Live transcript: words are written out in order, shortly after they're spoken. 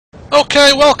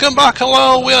Okay, welcome back.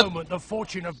 Hello. At the moment, the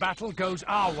fortune of battle goes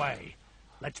our way.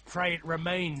 Let's pray it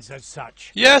remains as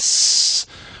such. Yes,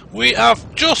 we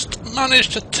have just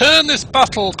managed to turn this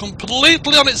battle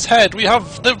completely on its head. We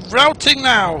have the routing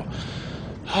now.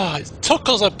 It took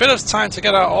us a bit of time to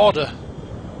get our order.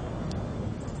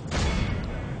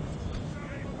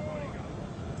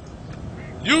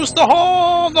 Use the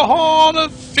horn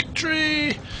of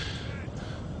victory.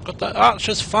 Got the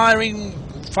archers firing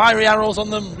fiery arrows on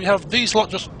them. We have these lot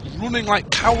just running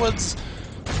like cowards.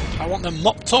 I want them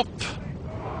mopped up.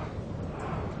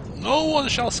 No one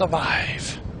shall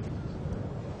survive.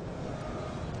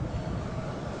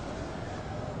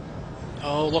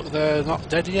 Oh look, they're not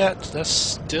dead yet. They're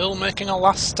still making a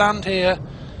last stand here.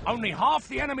 Only half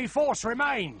the enemy force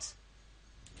remains.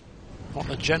 I want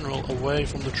the general away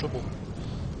from the trouble.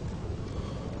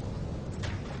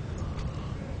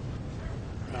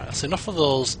 Right, that's enough of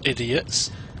those idiots.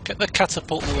 Get the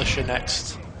catapult militia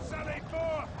next.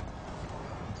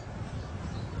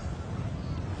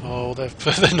 Oh, they're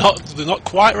not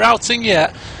quite routing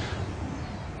yet.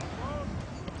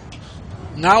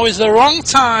 Now is the wrong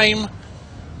time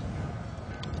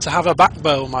to have a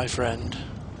backbone, my friend.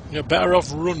 You're better off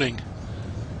running.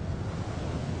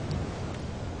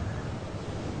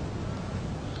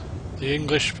 The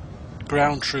English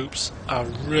ground troops are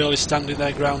really standing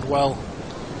their ground well.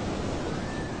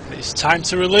 It's time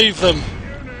to relieve them.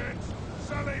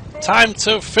 Time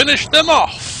to finish them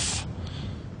off.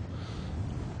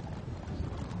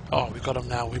 Oh, we've got them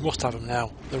now. We must have them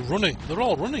now. They're running. They're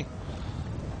all running.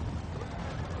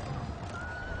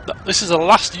 This is the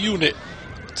last unit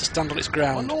to stand on its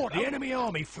ground. My lord, the enemy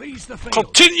army flees the field.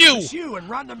 Continue! Pursue and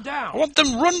run them down. I want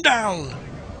them run down.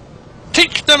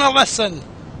 Teach them a lesson.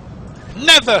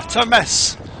 Never to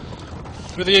mess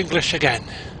with the English again.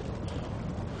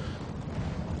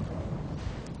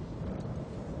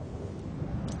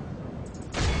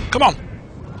 Come on!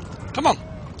 Come on!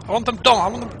 I want them done. I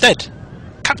want them dead.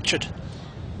 Captured.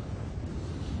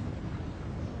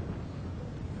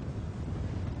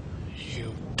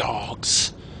 You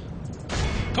dogs.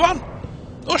 Come on!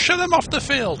 Usher them off the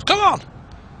field. Come on!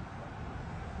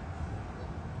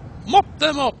 Mop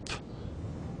them up.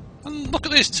 And look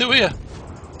at these two here.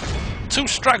 Two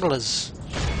stragglers.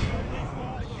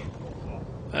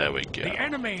 There we go. The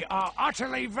enemy are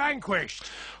utterly vanquished.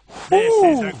 This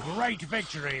is a great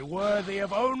victory, worthy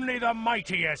of only the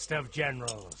mightiest of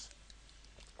generals.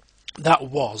 That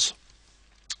was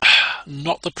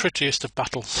not the prettiest of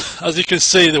battles. As you can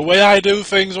see, the way I do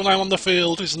things when I'm on the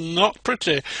field is not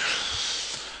pretty.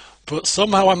 But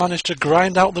somehow I managed to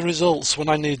grind out the results when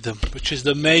I need them, which is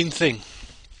the main thing.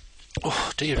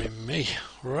 Oh, dearie me.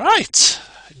 Right.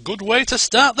 Good way to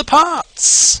start the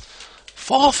parts.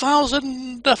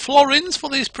 4,000 florins for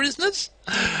these prisoners.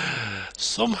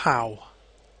 Somehow.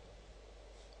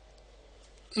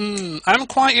 I'm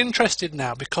quite interested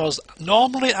now, because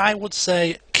normally I would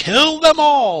say kill them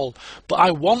all, but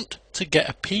I want to get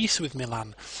a peace with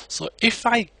Milan. So if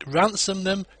I ransom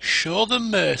them, show them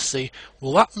mercy,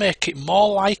 will that make it more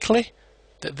likely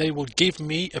that they will give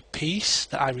me a peace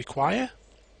that I require?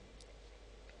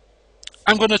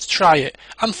 I'm going to try it,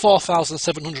 and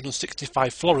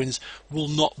 4,765 florins will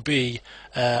not be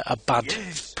a bad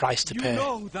price to pay. You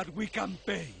know that we can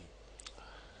pay.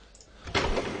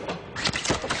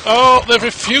 Oh, they've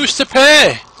refused to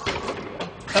pay,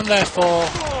 and therefore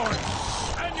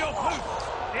And your post.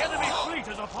 The enemy fleet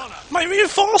is upon us. my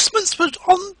reinforcements were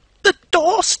on the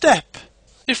doorstep.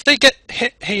 If they get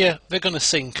hit here, they're going to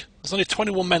sink. There's only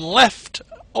 21 men left.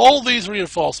 All these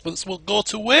reinforcements will go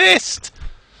to waste.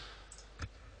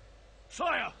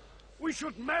 Sire, we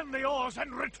should man the oars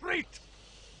and retreat.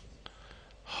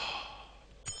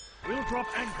 We'll drop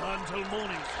anchor until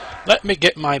morning. Let me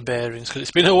get my bearings, because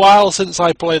it's been a while since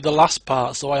I played the last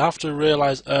part, so I have to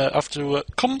realise,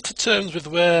 come to terms with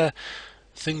where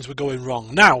things were going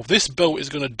wrong. Now, this boat is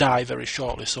going to die very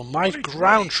shortly, so my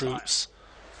ground troops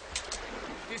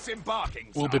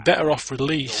will be better off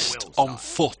released on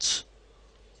foot.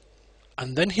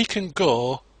 And then he can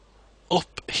go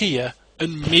up here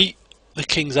and meet the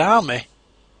King's army.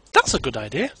 That's a good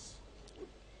idea.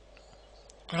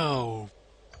 Oh,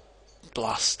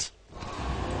 blast.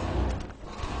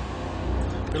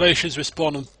 Relations with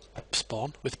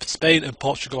with Spain and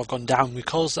Portugal have gone down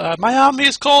because my army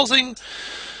is causing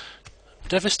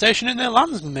devastation in their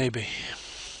lands, maybe.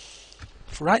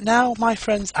 For right now, my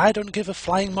friends, I don't give a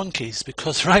flying monkeys,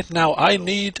 because right now I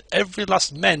need every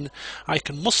last man I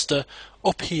can muster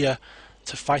up here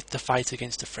to fight the fight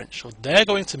against the French. So they're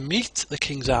going to meet the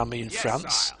King's army in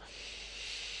France. Sire.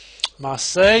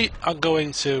 Marseille are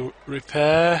going to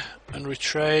repair and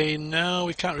retrain. No,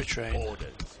 we can't retrain.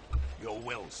 Orders. Your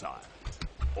will, sire.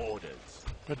 Orders.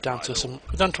 We're down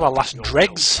to our last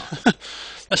dregs.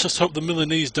 Let's just hope the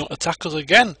Milanese don't attack us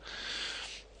again.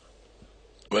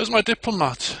 Where's my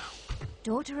diplomat?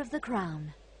 Daughter of the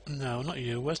Crown. No, not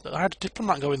you. I had a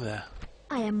diplomat going there.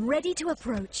 I am ready to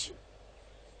approach.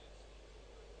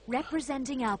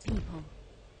 Representing our people.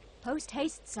 Post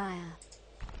haste, sire.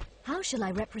 How shall I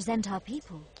represent our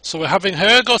people? So we're having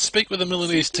her go speak with the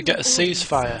Milanese to get a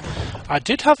ceasefire. I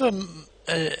did have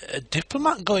a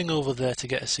diplomat going over there to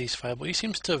get a ceasefire, but he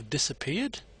seems to have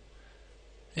disappeared.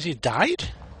 Has he died?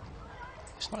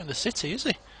 He's not in the city, is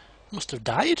he? He must have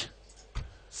died.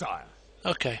 Sire.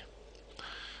 Okay.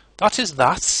 That is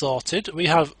that sorted. We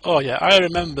have... Oh yeah, I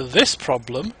remember this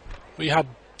problem. We had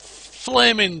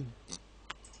flaming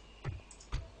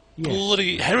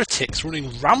bloody heretics running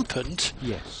rampant.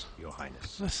 Yes, Your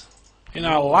Highness. In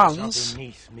our Lords are lands.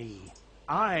 beneath me.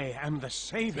 I am the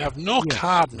savior. We have no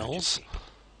cardinals.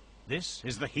 This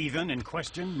is the heathen in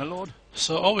question, my lord?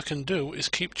 So all we can do is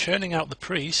keep churning out the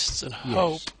priests and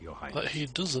hope Your Highness. that he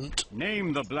doesn't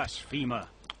Name the blasphemer.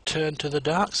 turn to the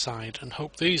dark side and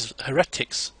hope these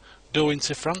heretics go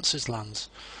into France's lands.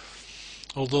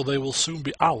 Although they will soon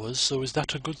be ours, so is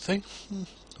that a good thing?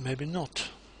 Maybe not.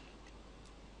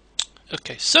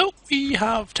 Okay, so we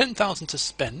have 10,000 to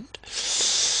spend.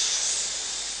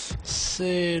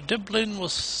 Say Dublin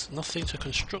was nothing to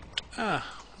construct.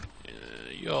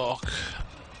 York.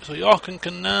 So York and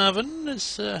Carnarvon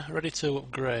is ready to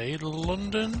upgrade.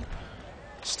 London,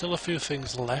 still a few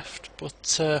things left,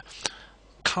 but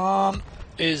Caen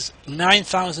is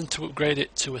 9,000 to upgrade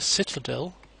it to a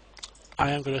citadel.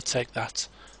 I am going to take that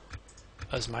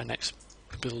as my next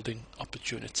building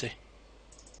opportunity.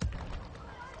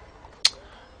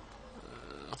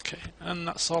 Okay, and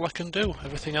that's all I can do.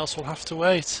 Everything else will have to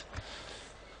wait.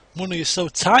 Money is so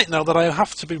tight now that I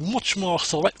have to be much more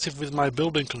selective with my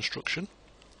building construction.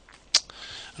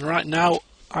 And right now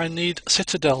I need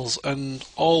citadels and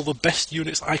all the best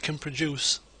units I can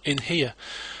produce in here.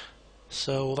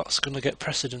 So that's going to get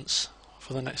precedence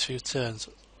for the next few turns.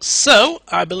 So,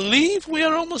 I believe we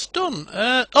are almost done.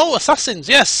 Oh, assassins,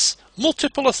 yes!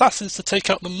 Multiple assassins to take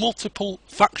out the multiple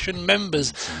faction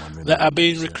members that are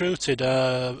being recruited,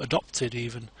 adopted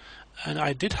even. And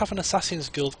I did have an assassins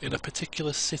guild in a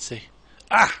particular city.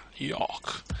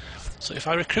 York. So if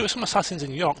I recruit some assassins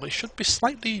in York, they should be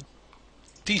slightly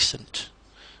decent,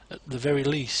 at the very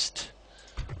least.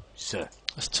 Sir,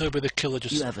 as Toby the Killer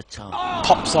just you have a target.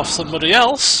 pops off somebody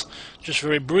else, just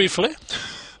very briefly.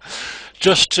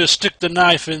 Just to stick the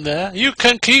knife in there. You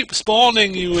can keep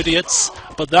spawning, you idiots,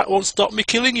 but that won't stop me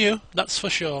killing you, that's for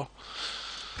sure.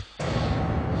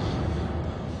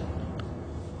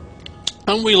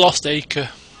 And we lost Acre.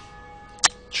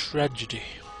 Tragedy.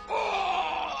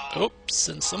 Oops,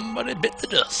 and somebody bit the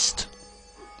dust.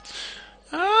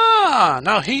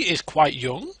 Now he is quite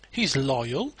young, he's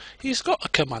loyal, he's got a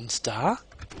command star.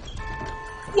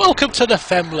 Welcome to the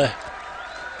family.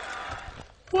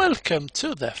 Welcome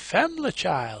to the family,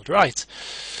 child. Right.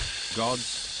 God's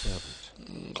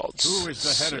servant. God's Who is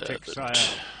the heretic, servant.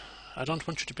 sire? I don't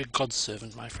want you to be God's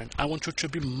servant, my friend. I want you to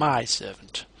be my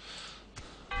servant.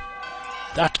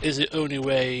 That is the only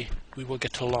way we will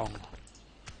get along.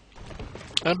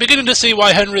 I'm beginning to see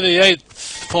why Henry VIII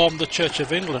formed the Church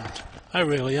of England. I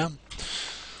really am.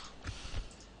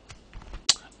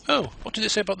 Oh, what did it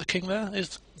say about the king there?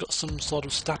 He's got some sort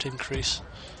of stat increase.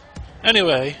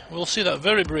 Anyway, we'll see that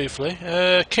very briefly.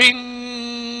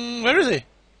 King... where is he?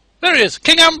 There he is!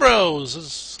 King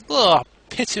Ambrose! Oh,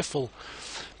 pitiful.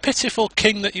 Pitiful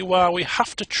king that you are. We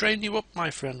have to train you up, my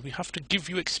friend. We have to give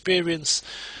you experience,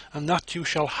 and that you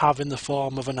shall have in the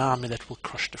form of an army that will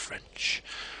crush the French.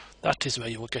 That is where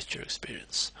you will get your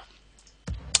experience.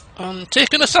 And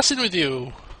take an assassin with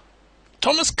you.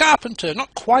 Thomas Carpenter,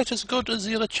 not quite as good as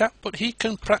the other chap, but he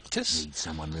can practice. Need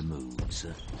someone removed,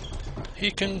 sir. He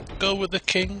can go with the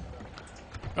king.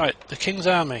 Right, the king's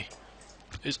army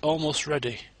is almost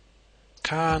ready.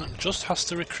 Khan just has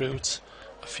to recruit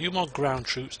a few more ground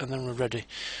troops and then we're ready.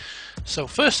 So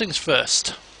first things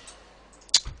first.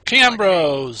 King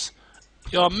Ambrose,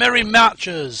 your merry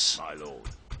marchers My lord.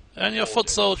 and your foot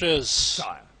soldiers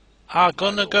Sire. are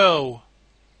gonna go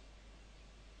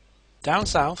down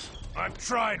south. I've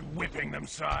tried whipping them,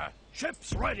 sire.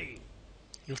 Ships ready.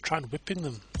 You've tried whipping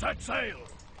them. Set sail.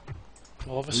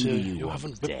 Well, obviously Who do you you want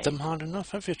haven't whipped dead? them hard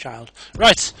enough, have you, child?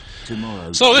 Right.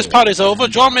 Tomorrow. So this part is over.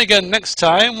 Join me again next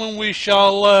time when we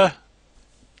shall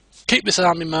keep this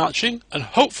army marching, and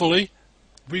hopefully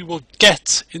we will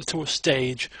get into a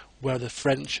stage where the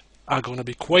French are going to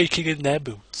be quaking in their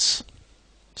boots.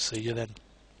 See you then.